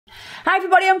Hi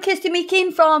everybody, I'm Kirsty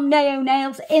making from Naio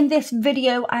Nails. In this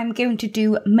video, I'm going to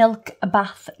do milk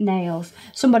bath nails.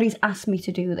 Somebody's asked me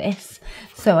to do this,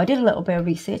 so I did a little bit of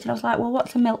research and I was like, well,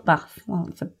 what's a milk bath? Well,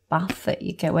 it's a bath that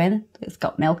you go in, it's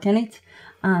got milk in it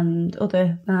and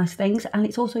other nice things, and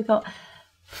it's also got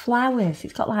flowers.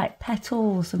 It's got like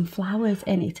petals and flowers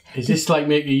in it. Is this like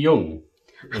make you young?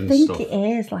 I think it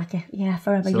is like a, yeah,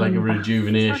 forever young. So like a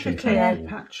rejuvenation it's like a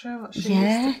Cleopatra, what she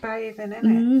used to bathe in,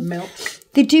 isn't it? Milk.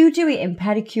 They do it in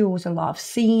pedicures a lot. I've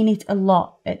seen it a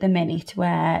lot at the minute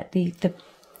where the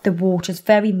water's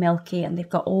very milky and they've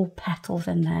got all petals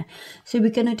in there. So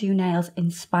we're going to do nails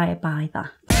inspired by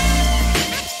that.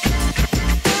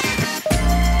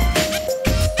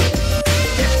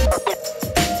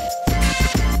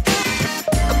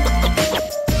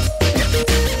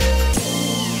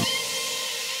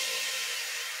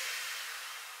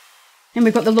 And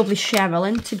we've got the lovely Cheryl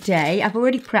in today. I've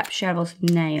already prepped Cheryl's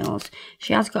nails.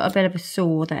 She has got a bit of a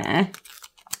sore there.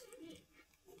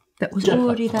 That was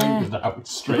already there.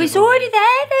 It was already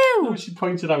there though. No, she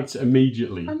pointed out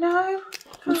immediately. I know.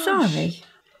 I'm sorry.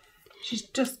 She's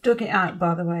just dug it out,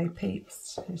 by the way,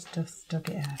 peeps. She's just dug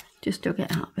it out. Just dug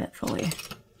it out a bit for you.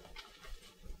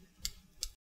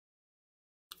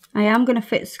 I am going to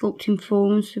fit sculpting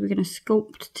forms, so we're going to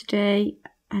sculpt today.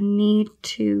 I need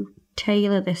to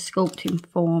tailor this sculpting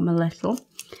form a little,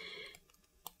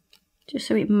 just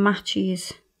so it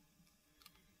matches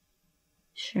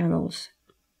Cheryl's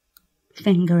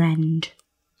finger end.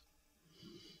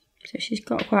 So she's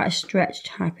got quite a stretched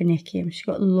hypernicum. She's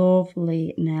got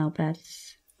lovely nail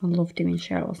beds. I love doing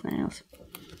Cheryl's nails.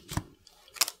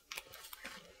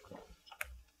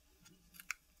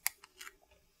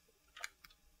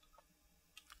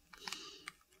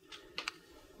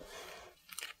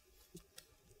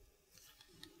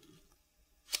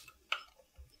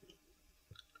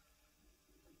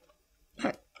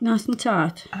 Nice and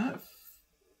tight.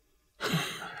 Is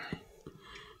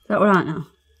that all right now?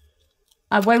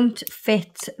 I won't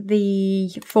fit the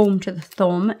form to the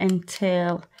thumb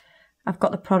until I've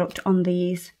got the product on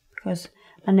these, because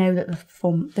I know that the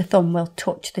thumb will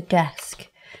touch the desk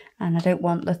and I don't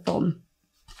want the thumb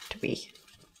to be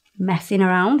messing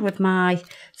around with my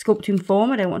sculpting form.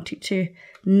 I don't want it to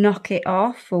knock it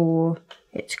off or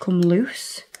it to come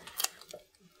loose.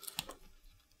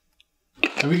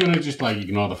 Are we going to just like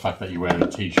ignore the fact that you're wearing a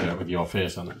t-shirt with your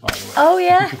face on it, by the way? Oh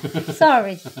yeah,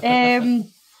 sorry. Oh,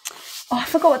 I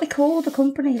forgot what they call the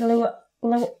company.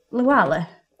 Luella.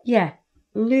 Yeah.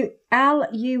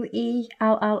 L-U-E-L-L-A.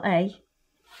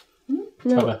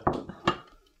 Clever. Oh,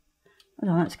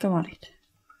 let's go on it.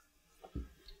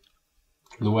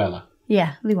 Luella.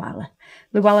 Yeah, Luella.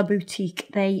 Luella Boutique.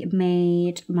 They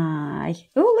made my...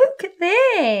 Oh, look at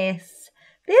this.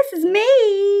 This is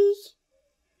me.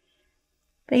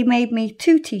 They made me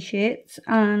 2 t-shirts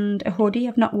and a hoodie.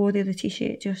 I've not worn the other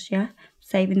t-shirt just yet.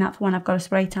 Saving that for when I've got a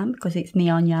spray tan because it's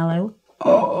neon yellow.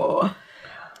 Oh!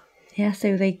 Yeah,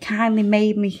 so they kindly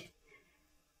made me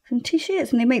some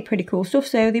t-shirts and they make pretty cool stuff.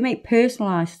 So they make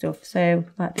personalised stuff. So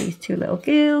like these 2 little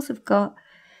girls have got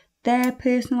their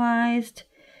personalised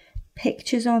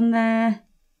pictures on there.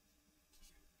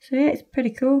 So yeah, it's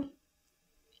pretty cool.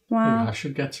 Wow. Maybe I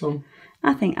should get some.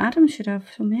 I think Adam should have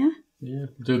some, yeah. Yeah,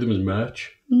 do them as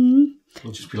merch.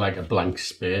 It'll just be like a blank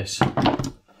space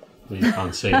where you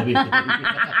can't see anything.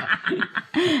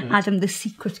 Adam, the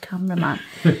secret cameraman.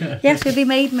 Yeah, so they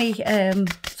made me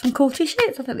some cool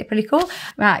t-shirts. I think they're pretty cool.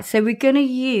 Right, so we're going to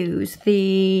use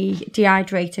the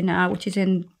dehydrator now, which is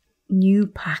in new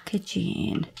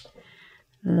packaging.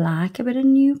 Like a bit of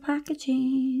new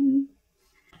packaging.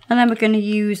 And then we're going to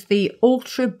use the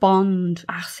Ultra Bond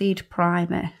Acid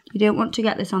Primer. You don't want to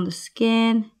get this on the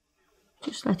skin.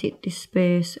 Just let it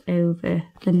disperse over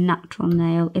the natural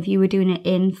nail. If you were doing an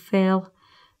infill,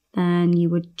 then you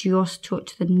would just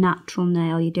touch the natural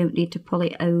nail. You don't need to pull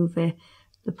it over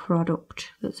the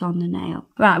product that's on the nail.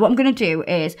 Right, what I'm going to do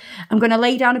is I'm going to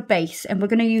lay down a base and we're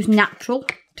going to use natural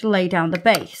to lay down the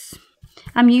base.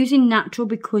 I'm using natural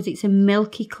because it's a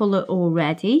milky colour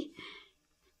already.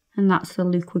 And that's the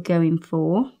look we're going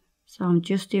for. So I'm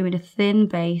just doing a thin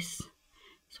base.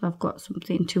 So I've got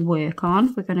something to work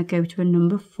on. We're going to go to a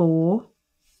number 4.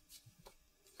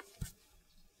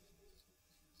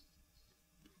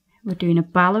 We're doing a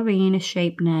ballerina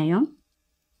shaped nail.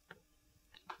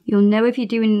 You'll know if you're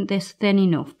doing this thin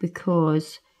enough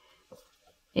because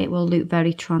it will look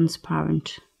very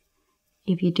transparent.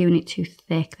 If you're doing it too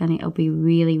thick, then it'll be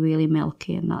really, really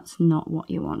milky, and that's not what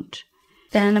you want.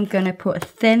 Then I'm going to put a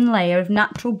thin layer of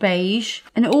Natural Beige.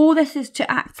 And all this is to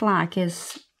act like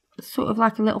is sort of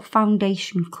like a little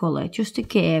foundation colour, just to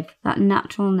give that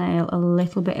natural nail a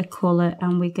little bit of colour,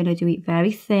 and we're going to do it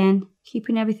very thin,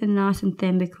 keeping everything nice and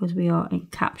thin because we are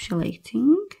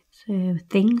encapsulating. So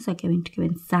things are going to go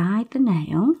inside the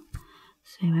nail,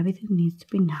 so everything needs to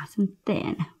be nice and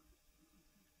thin.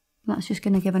 That's just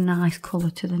going to give a nice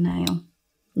colour to the nail.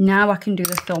 Now I can do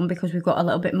the thumb because we've got a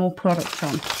little bit more product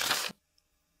on.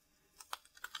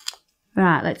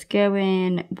 Right, let's go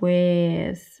in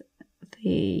with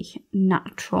the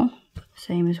natural,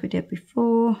 same as we did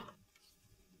before.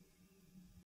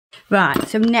 Right,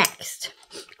 so next,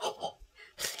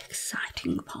 the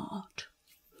exciting part.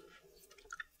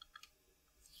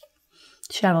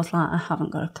 Cheryl's like, I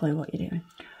haven't got a clue what you're doing.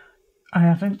 I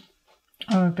haven't.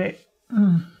 I'm a bit...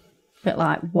 Bit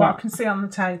like what? What I can see on the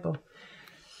table.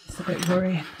 It's a bit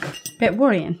worrying. Bit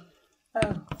worrying.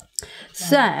 Oh.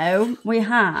 So we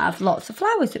have lots of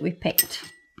flowers that we've picked.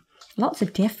 Lots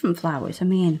of different flowers. I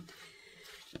mean,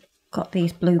 got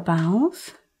these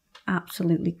bluebells.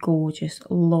 Absolutely gorgeous.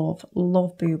 Love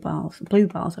bluebells.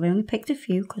 Bluebells. I've only picked a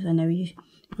few because I know we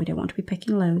don't want to be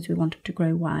picking loads. We want them to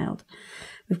grow wild.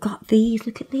 We've got these.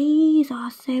 Look at these. They are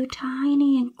so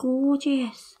tiny and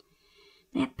gorgeous.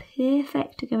 They're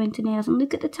perfect to go into nails. And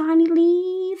look at the tiny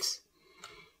leaves.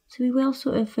 So we will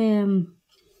sort of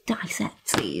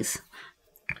dissect these.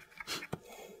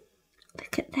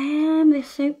 Look at them. They're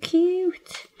so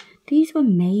cute. These were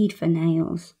made for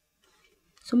nails.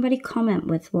 Somebody comment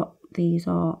with what these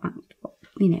are,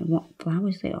 you know, what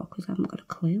flowers they are, because I haven't got a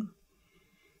clue.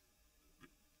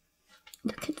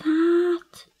 Look at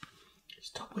that.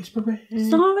 Stop whispering.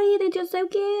 Sorry, they're just so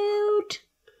cute.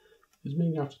 Doesn't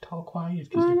mean you have to talk quiet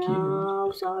because they're cute.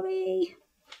 Oh, sorry.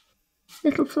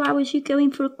 Little flowers, you're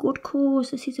going for a good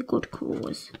cause. This is a good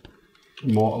cause.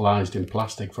 Immortalised in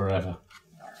plastic forever.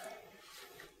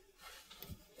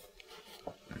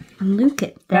 And look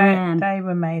at them. They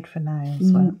were made for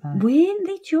nails, weren't they? Weren't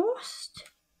they just?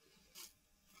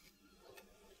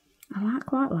 I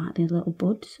quite like these little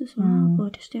buds as well, but I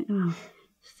just don't know how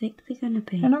thick they're going to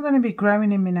be. They're not going to be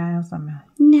growing in my nails, am I?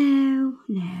 No.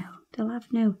 They'll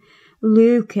have no...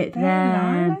 Look at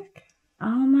them. Lilac.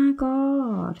 Oh my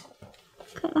God.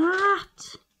 Look at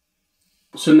that.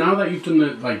 So now that you've done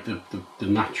the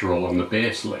natural on the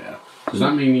base layer, does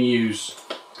that mean you use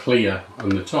clear on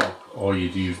the top, or you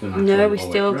use the natural? No, we're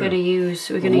still going to use.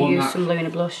 We're going to use some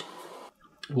Luna blush.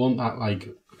 Won't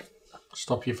that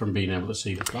stop you from being able to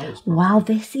see the flowers? Well,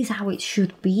 this is how it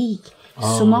should be.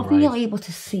 Oh, some of them right. you'll be able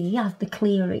to see as the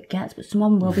clearer it gets, but some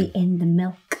of them will be in the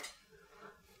milk.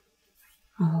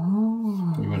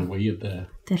 Oh. You went weird there.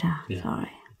 Did I? Yeah. Sorry.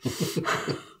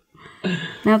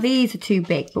 Now these are too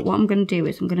big, but what I'm going to do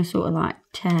is I'm going to sort of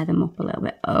tear them up a little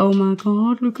bit. Oh my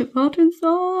God, look at that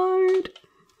inside.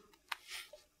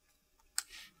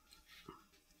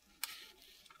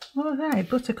 What are they?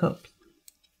 Buttercups?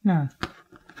 No.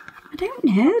 I don't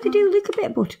know. They do look a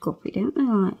bit buttercuppy, don't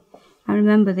they? I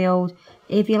remember the old,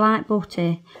 if you like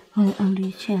butter, hold it under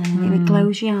your chin. If it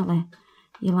glows yellow,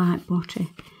 you like butter.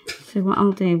 So what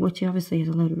I'll do, which obviously is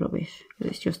a load of rubbish,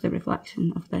 because it's just the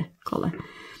reflection of the colour.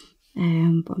 But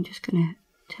I'm just going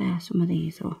to tear some of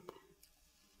these up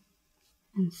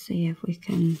and see if we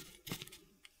can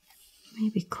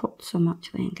maybe cut some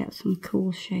actually and get some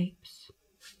cool shapes.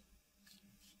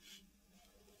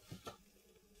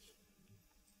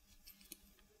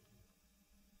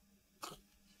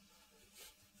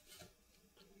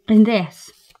 And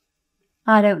this,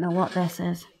 I don't know what this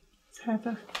is. It's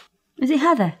heather. Is it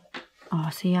heather? Oh,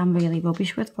 see, I'm really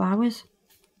rubbish with flowers.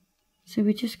 So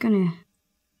we're just going to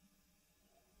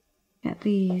get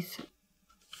these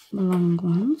long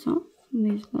ones off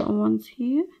and these little ones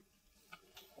here.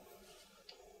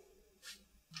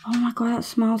 Oh my God, that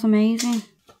smells amazing.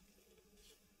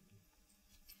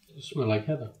 Does it smell like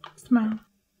heather? Smell.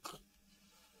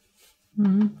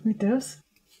 It does.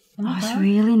 Oh, it's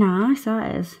really nice,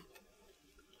 that is.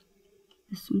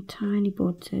 There's some tiny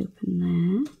buds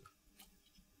open there.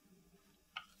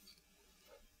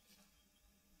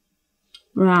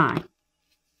 Right.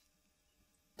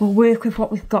 We'll work with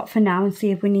what we've got for now and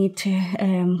see if we need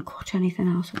to cut anything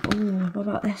else. Oh, what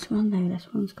about this one though? This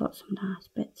one's got some nice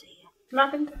bits here.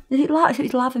 Lavender. Is it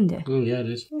it's lavender? Oh yeah, it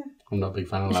is. Yeah. I'm not a big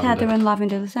fan of Is lavender. heather and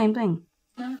lavender the same thing?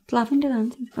 No. It's lavender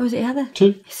then. Oh, is it heather?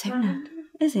 Two. It's so nice.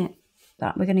 Is it?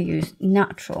 That we're going to use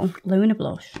natural Luna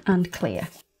blush and clear.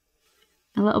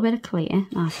 A little bit of clear,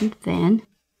 nice and thin.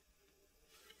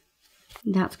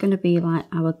 That's going to be like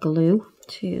our glue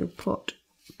to put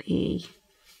these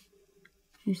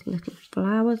little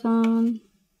flowers on.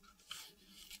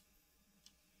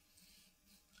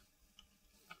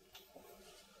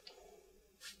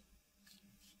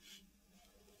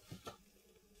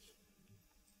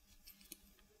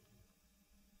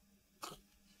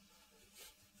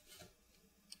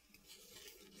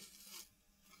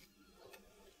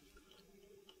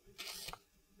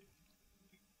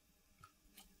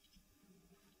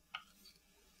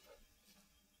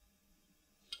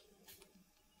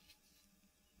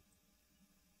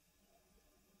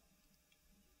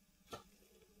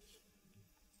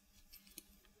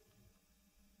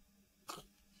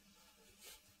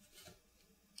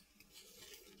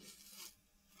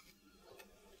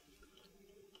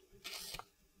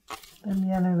 Them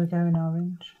yellow are going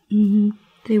orange.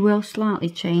 They will slightly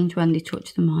change when they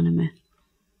touch the monomer.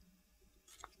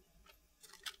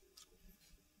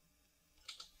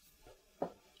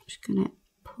 Just going to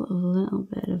put a little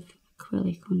bit of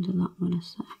acrylic under that one a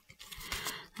sec.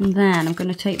 And then I'm going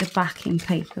to take the backing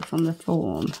paper from the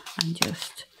form and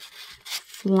just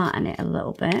flatten it a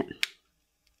little bit.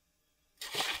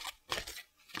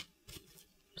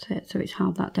 So it's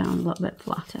held that down a little bit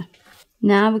flatter.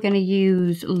 Now we're going to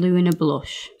use Lunar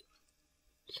Blush.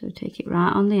 So take it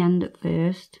right on the end at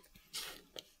first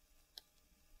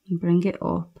and bring it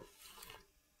up.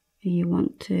 You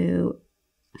want to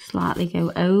slightly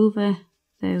go over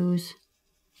those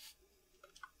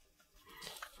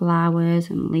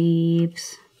flowers and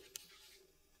leaves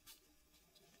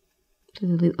so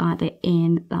they look like they're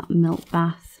in that milk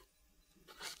bath.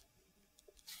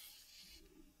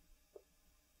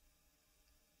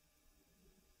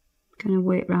 Going to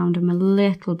work around them a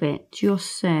little bit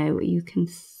just so you can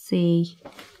see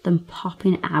them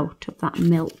popping out of that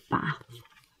milk bath.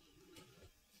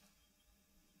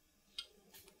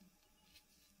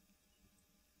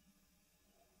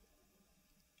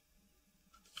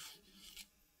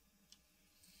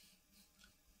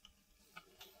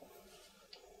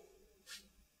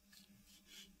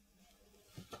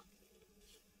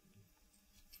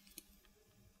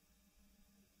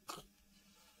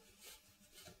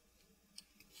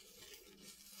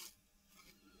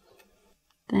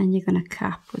 Then you're going to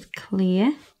cap with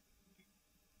clear.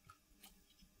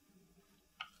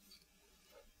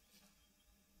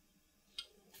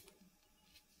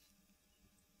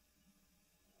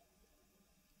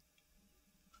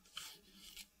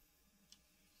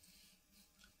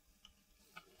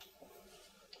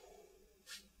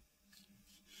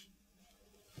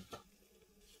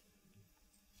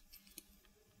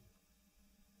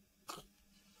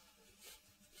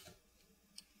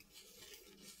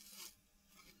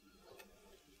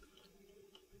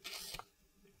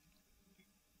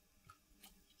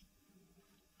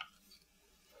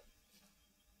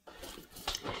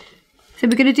 So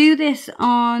we're going to do this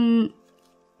on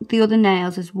the other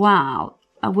nails as well.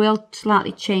 I will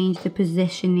slightly change the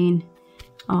positioning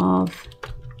of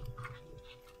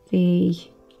the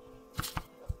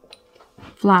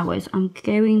flowers. I'm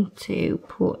going to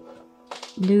put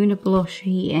Lunar Blush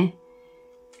here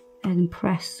and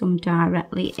press some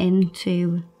directly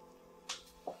into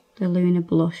the Lunar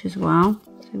Blush as well.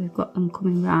 So we've got them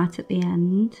coming right at the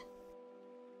end.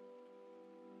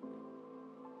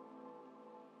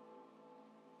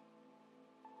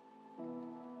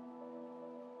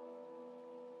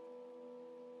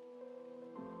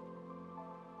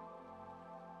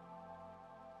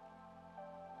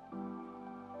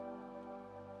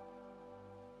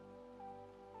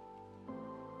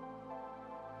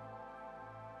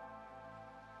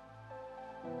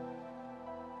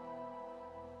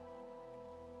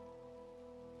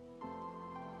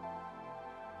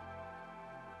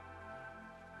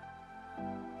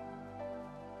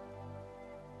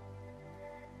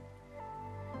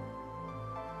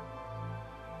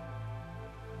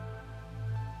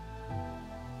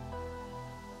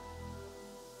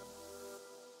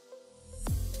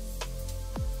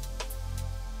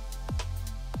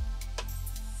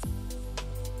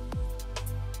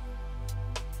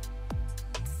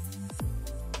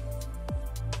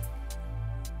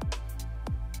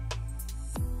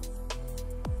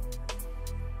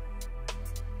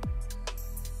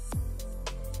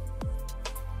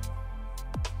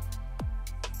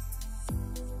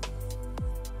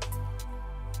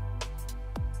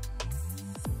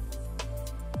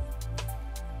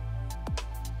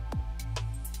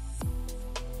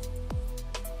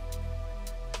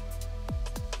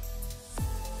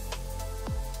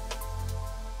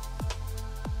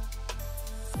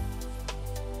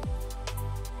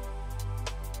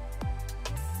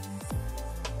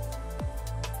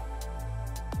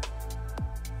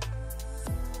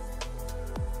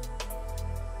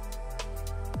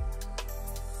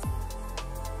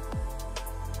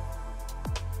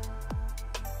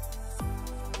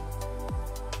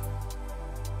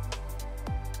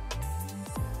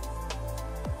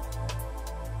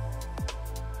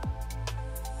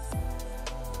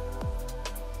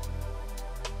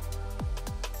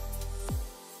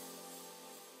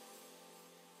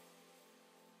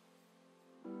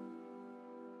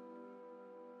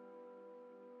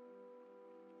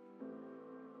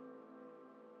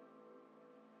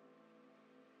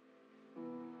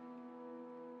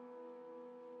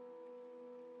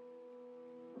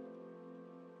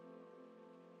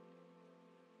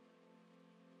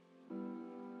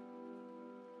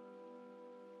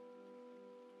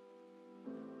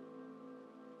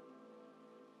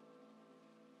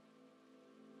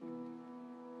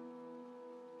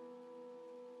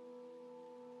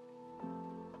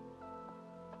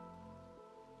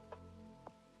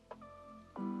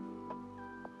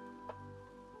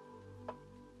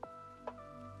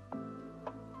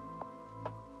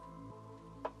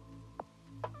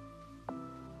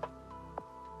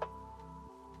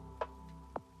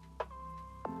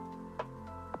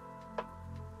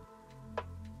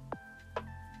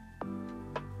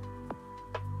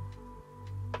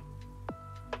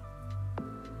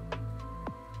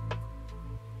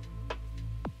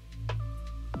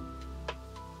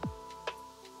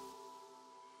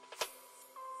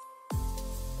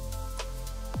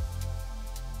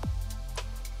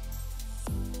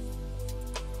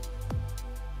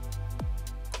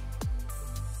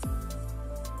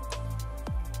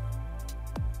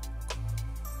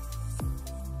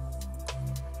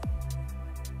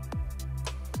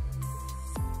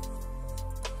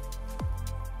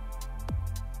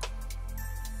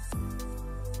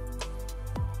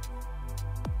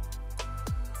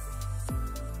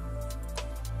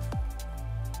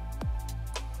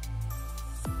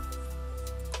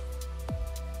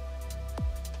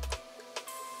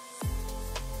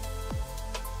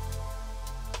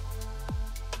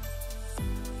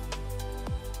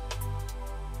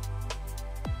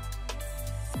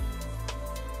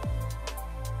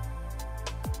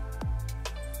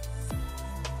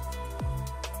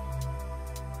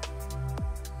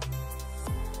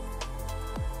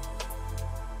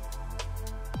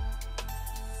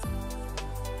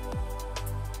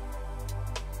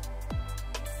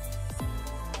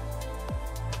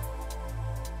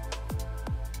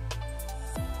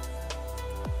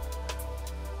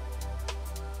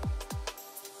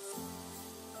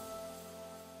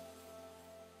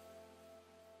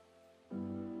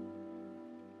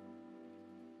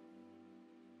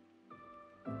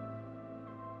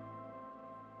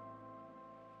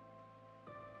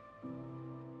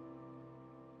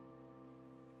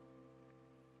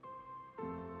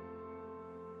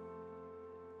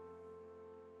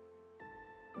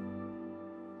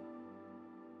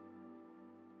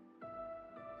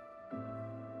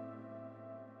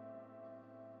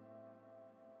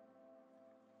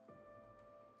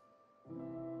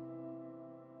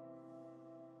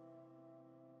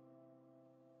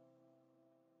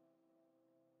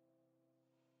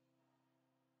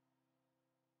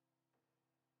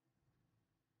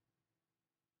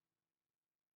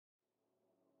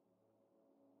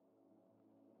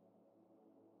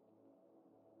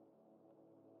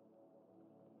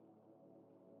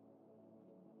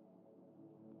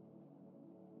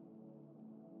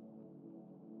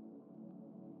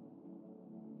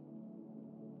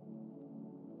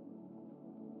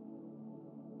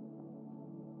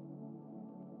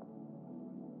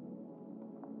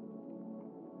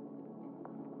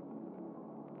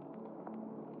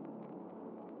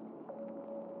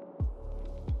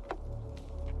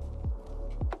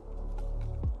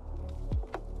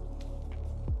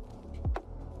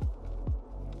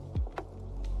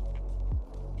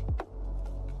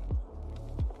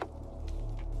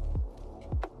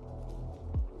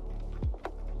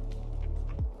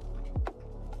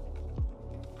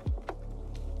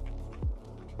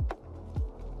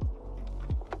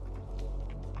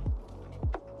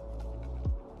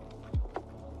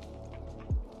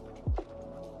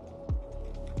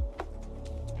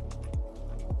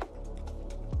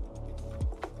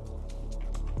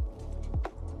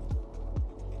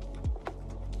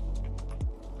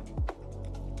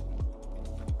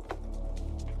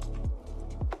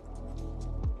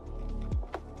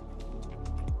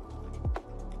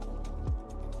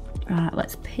 Right,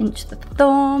 let's pinch the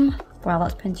thumb. While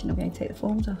that's pinching, I'm going to take the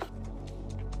foams off.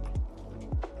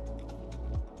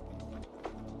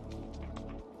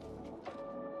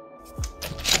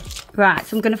 Right,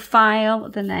 so I'm going to file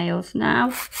the nails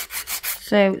now.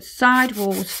 So side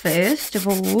walls first of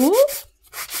all.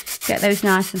 Get those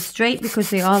nice and straight because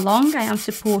they are long. I am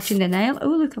supporting the nail. Oh,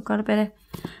 look, I've got a bit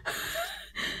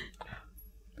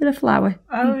of flour.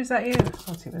 Oh, is that you? I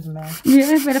thought it was me.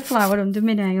 Yeah, a bit of flour under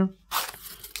my nail.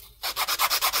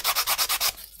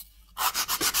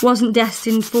 Wasn't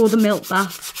destined for the milk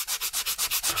bath.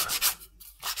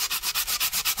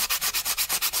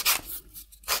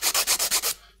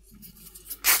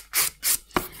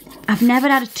 I've never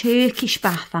had a Turkish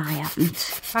bath, I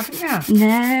haven't. Haven't you?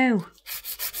 No.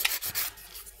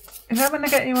 Is that when they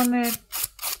get you on the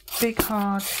big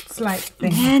hard slate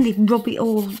thing? Yeah, and they rub it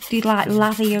all, they like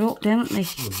lather you up, don't they?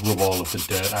 Rub all of the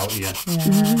dirt out of you.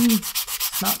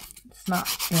 Yeah. It's not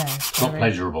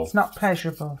pleasurable. It's not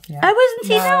pleasurable, yeah. Oh,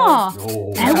 wasn't it not? No.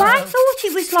 Oh, I thought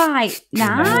it was like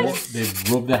nice.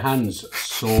 They rub their hands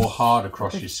so hard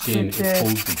across your skin, it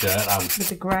pulls the dirt out. With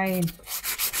the grain.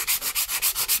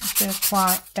 They're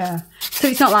quite, yeah. So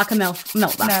it's not like a milk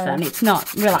bath No. then? It's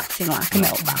not relaxing like a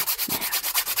milk bath? No.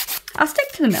 I'll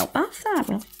stick to the milk bath, I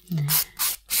will.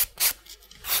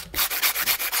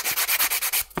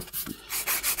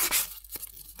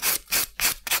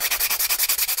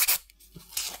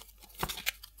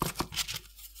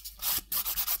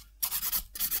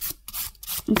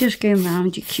 I'm just going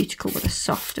around your cuticle with a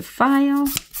softer file.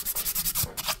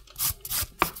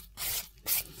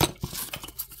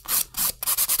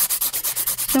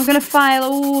 So I'm going to file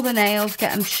all the nails,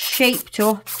 get them shaped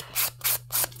up.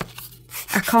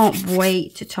 I can't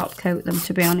wait to top coat them,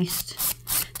 to be honest.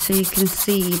 So you can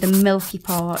see the milky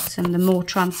parts and the more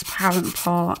transparent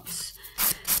parts.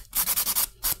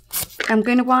 I'm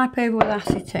going to wipe over with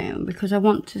acetone because I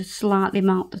want to slightly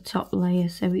melt the top layer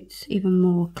so it's even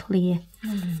more clear.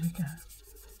 Oh, there we go.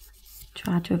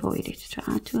 Try to avoid it,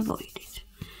 try to avoid it.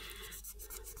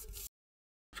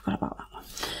 Forgot about that one.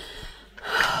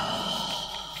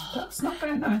 That's not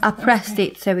very nice. I pressed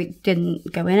it so it didn't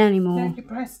go in anymore. No, you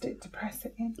pressed it to press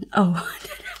it in. Oh, I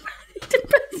didn't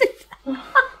press it.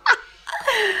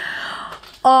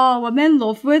 Oh, I'm in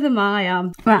love with them, I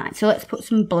am. Right, so let's put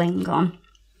some bling on.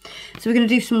 So we're going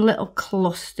to do some little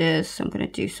clusters. So I'm going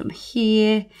to do some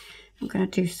here. I'm going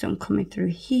to do some coming through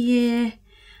here.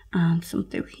 And some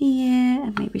through here.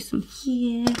 And maybe some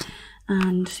here.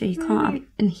 And so you can't have it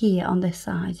in here on this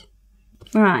side.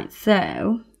 Right,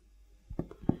 so...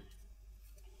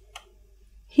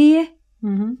 Here,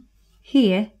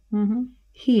 here,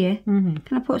 here. Can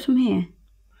I put some here?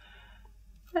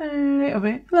 A little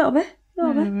bit. A little bit, a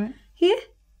little bit. Here?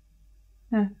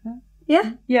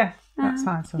 Yeah? Yeah, that's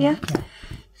fine. So yeah.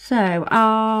 So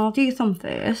I'll do your thumb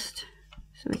first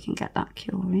so we can get that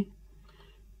curing.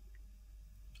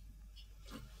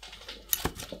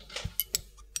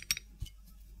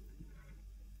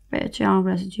 Bit of gel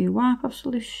residue wipe off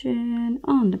solution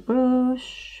on the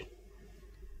brush.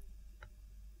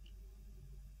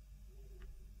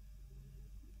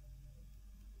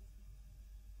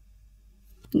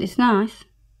 It's nice.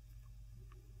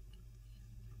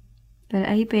 Bit of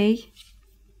AB.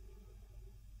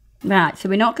 Right, so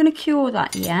we're not going to cure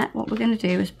that yet. What we're going to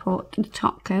do is put the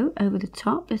top coat over the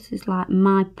top. This is like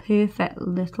my perfect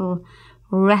little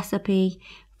recipe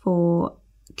for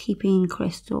keeping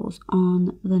crystals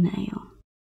on the nail.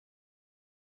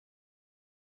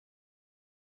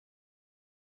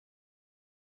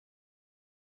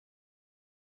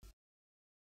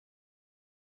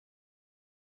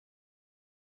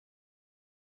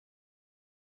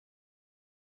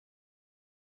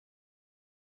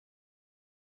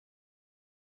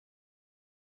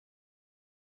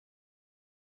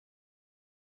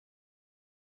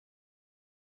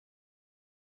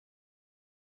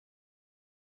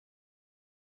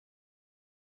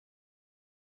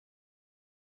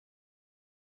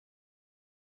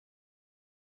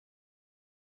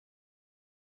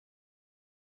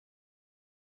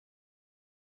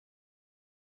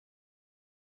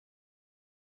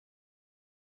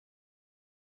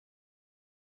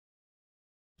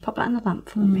 Pop that in the lamp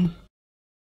for me.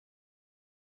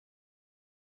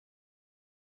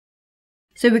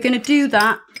 So we're going to do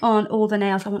that on all the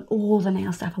nails. I want all the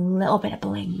nails to have a little bit of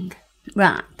bling.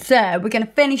 Right, so we're going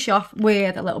to finish off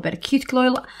with a little bit of cuticle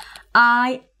oil.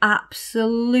 I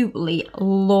absolutely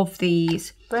love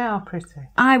these. They are pretty.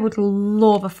 I would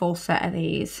love a full set of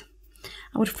these.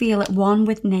 I would feel at one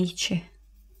with nature.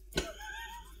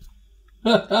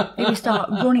 Maybe start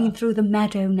running through the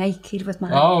meadow naked with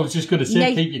my... Oh, I was just going to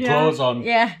say, keep your clothes on.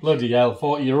 Yeah. Bloody hell,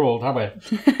 40-year-old, have I?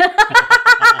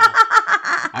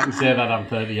 I can say that I'm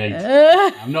 38.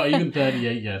 I'm not even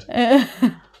 38 yet.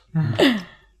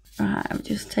 Right, I'll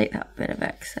just take that bit of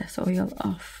excess oil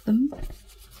off them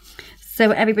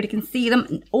so everybody can see them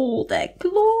in all their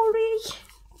glory.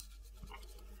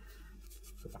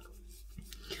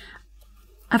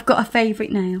 I've got a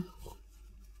favourite now.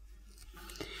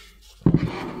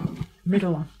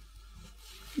 Middle one.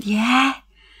 Yeah.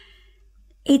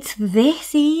 It's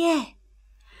this here.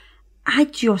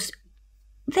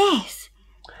 This.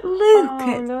 Look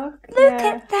at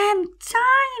them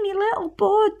tiny little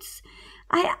buds.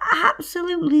 I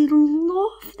absolutely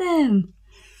love them.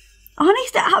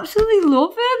 Honest, I absolutely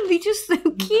love them. They're just so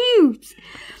cute.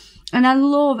 And I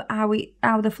love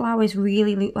how the flowers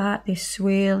really look like they're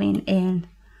swirling in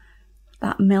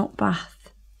that milk bath.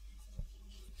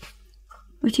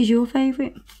 Which is your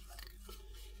favourite?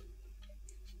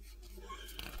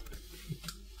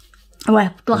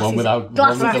 Well, glasses are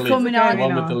coming on. The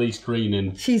one with the least green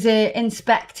in. She's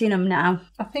inspecting them now.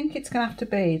 I think it's going to have to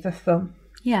be the thumb.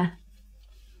 Yeah.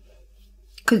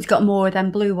 Because it's got more of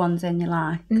them blue ones in, you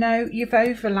like. No, you've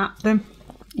overlapped them.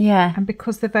 Yeah. And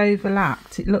because they've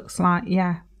overlapped, it looks like, you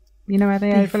know how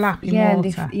they overlap in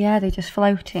water? They're just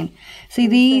floating. See,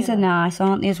 these are nice,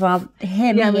 aren't they, as well?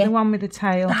 With the one with the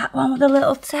tail. That one with the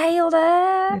little tail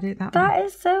there. That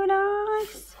is so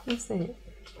nice. Is it?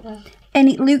 Yeah. And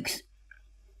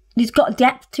it's got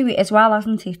depth to it as well,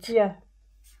 hasn't it? Yeah.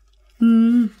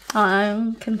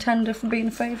 I'm contender for being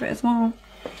a favourite as well.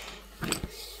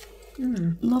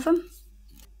 Love them.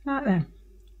 Like them.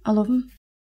 I love them.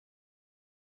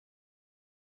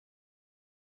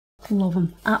 Love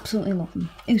them. Absolutely love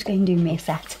them. Who's going to do me a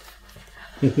set?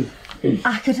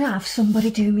 I could have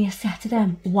somebody do me a set of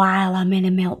them while I'm in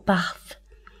a milk bath.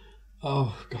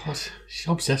 Oh, God. She's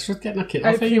obsessed with getting a kit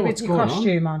off here. What's going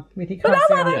on? With your But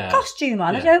costume. I'll have a costume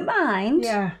on. I don't mind.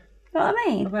 Yeah. You know what I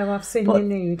mean? Well, I've seen you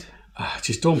nude.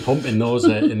 Just don't pump in those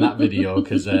in that video,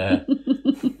 because...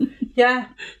 yeah.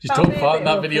 Just don't fart in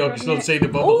that video because you'll see the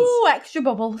bubbles. Oh, extra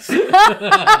bubbles.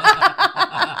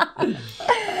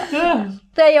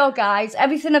 There you go, guys.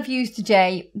 Everything I've used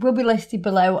today will be listed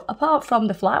below, apart from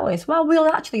the flowers. Well, we'll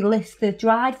actually list the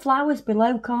dried flowers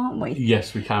below, can't we?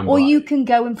 Yes, we can. Or you can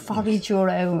go and forage your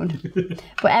own.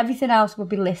 But everything else will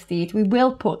be listed. We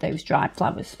will put those dried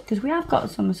flowers, because we have got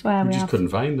some, I swear. We just couldn't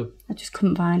find them. I just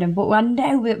couldn't find them. But I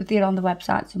know that they're on the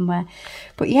website somewhere.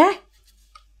 But yeah,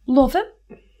 love them.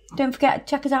 Don't forget to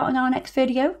check us out in our next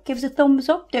video. Give us a thumbs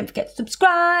up. Don't forget to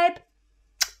subscribe.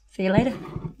 See you later.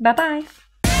 Bye-bye.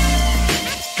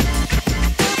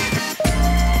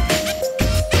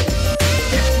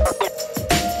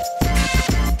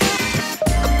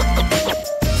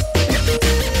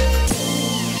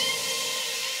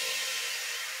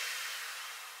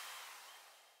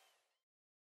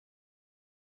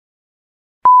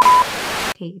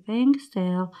 Keeping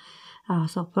still. Oh,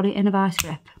 so I'll put it in a vice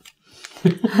grip.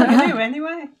 You do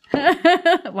anyway.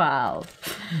 Well,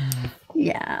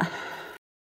 yeah.